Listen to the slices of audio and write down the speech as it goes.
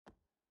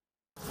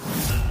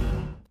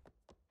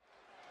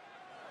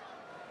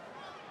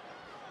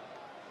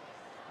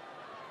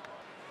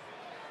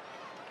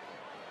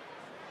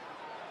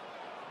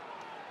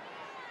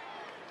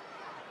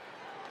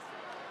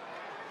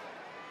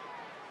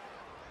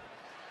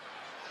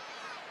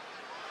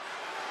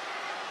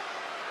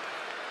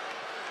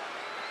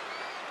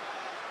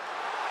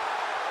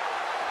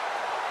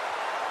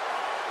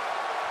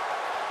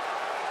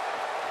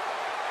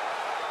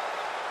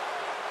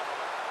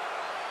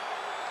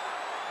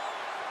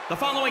The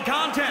following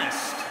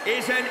contest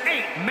is an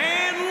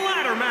 8-man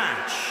ladder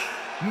match.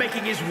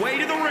 Making his way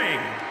to the ring,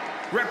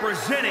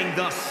 representing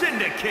the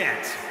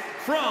Syndicate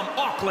from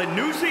Auckland,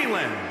 New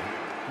Zealand,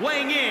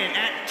 weighing in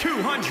at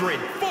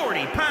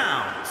 240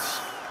 pounds,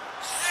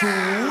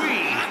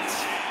 Sweet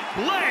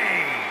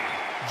Blade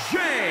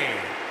Jay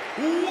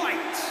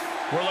White.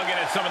 We're looking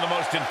at some of the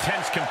most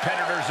intense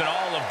competitors in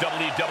all of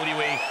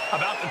WWE,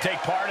 about to take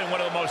part in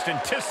one of the most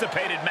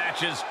anticipated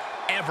matches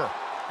ever.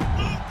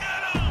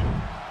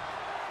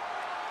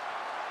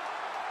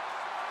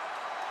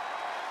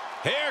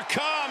 Here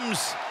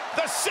comes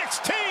the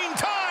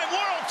 16-time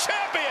world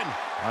champion.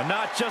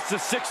 Not just a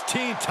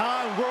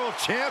 16-time world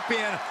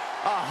champion,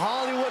 a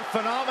Hollywood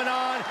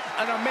phenomenon,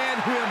 and a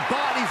man who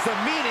embodies the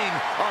meaning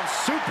of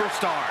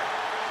superstar.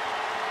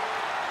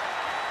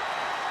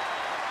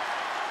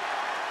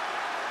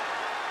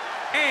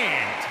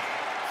 And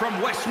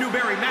from West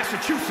Newbury,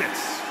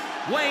 Massachusetts,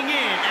 weighing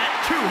in at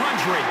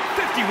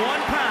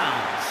 251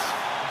 pounds,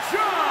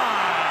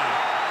 John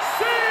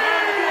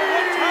Cena!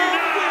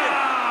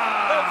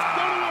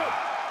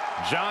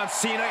 John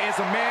Cena is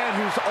a man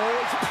who's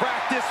always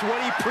practiced what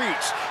he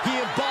preached. He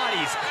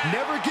embodies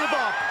never give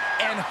up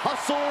and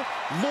hustle,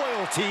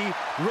 loyalty,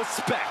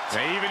 respect.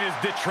 Now, even his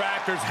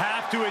detractors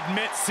have to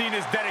admit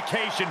Cena's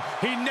dedication.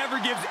 He never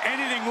gives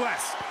anything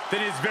less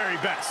than his very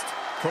best.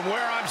 From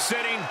where I'm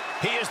sitting,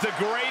 he is the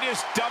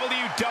greatest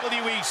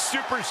WWE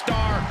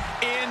superstar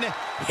in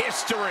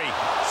history.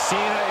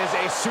 Cena is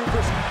a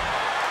superstar.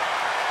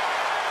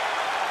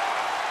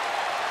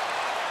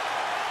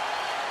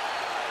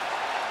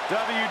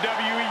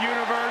 WWE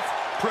Universe,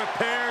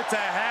 prepare to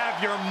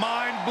have your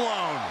mind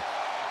blown.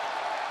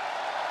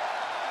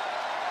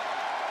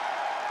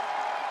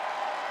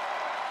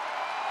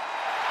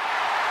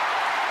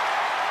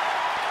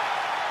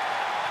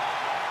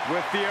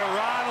 With the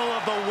arrival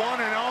of the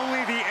one and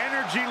only, the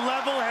energy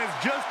level has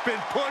just been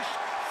pushed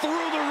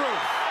through the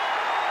roof.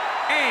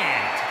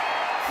 And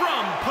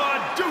from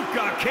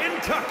Paducah,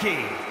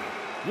 Kentucky,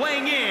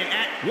 weighing in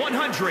at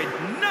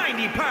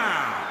 190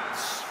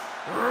 pounds,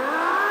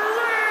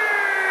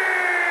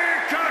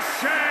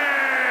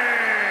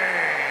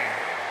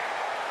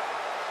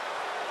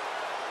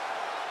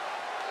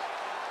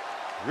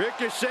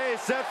 Ricochet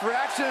is set for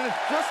action.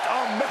 Just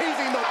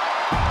amazing.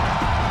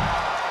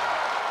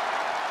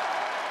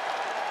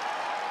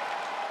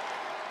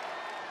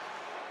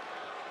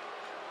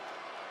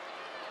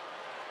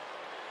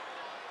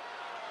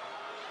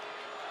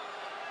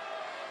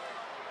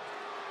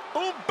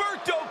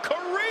 Humberto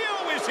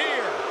Carrillo is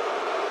here.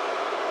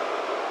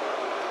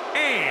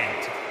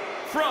 And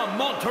from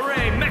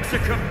Monterrey,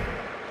 Mexico,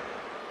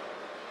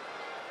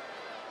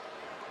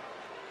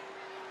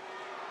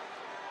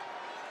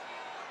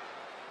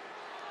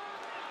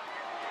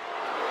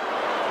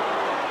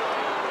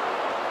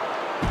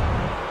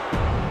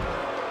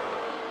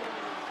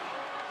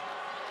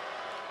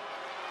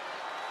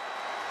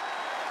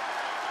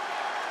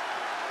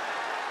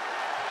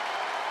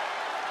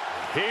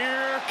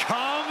 here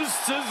comes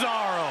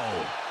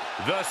Cesaro.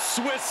 The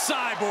Swiss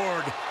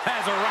Cyborg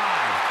has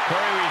arrived.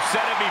 Corey, we've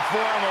said it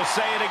before and we'll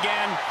say it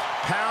again.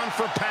 Pound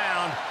for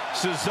pound,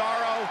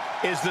 Cesaro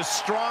is the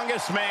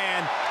strongest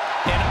man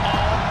in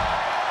all.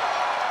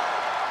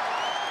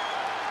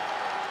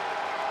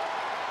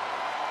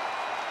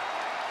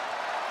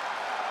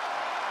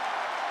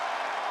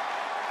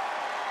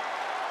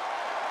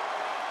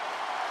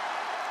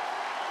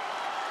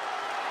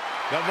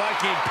 The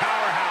Viking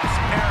powerhouse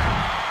era.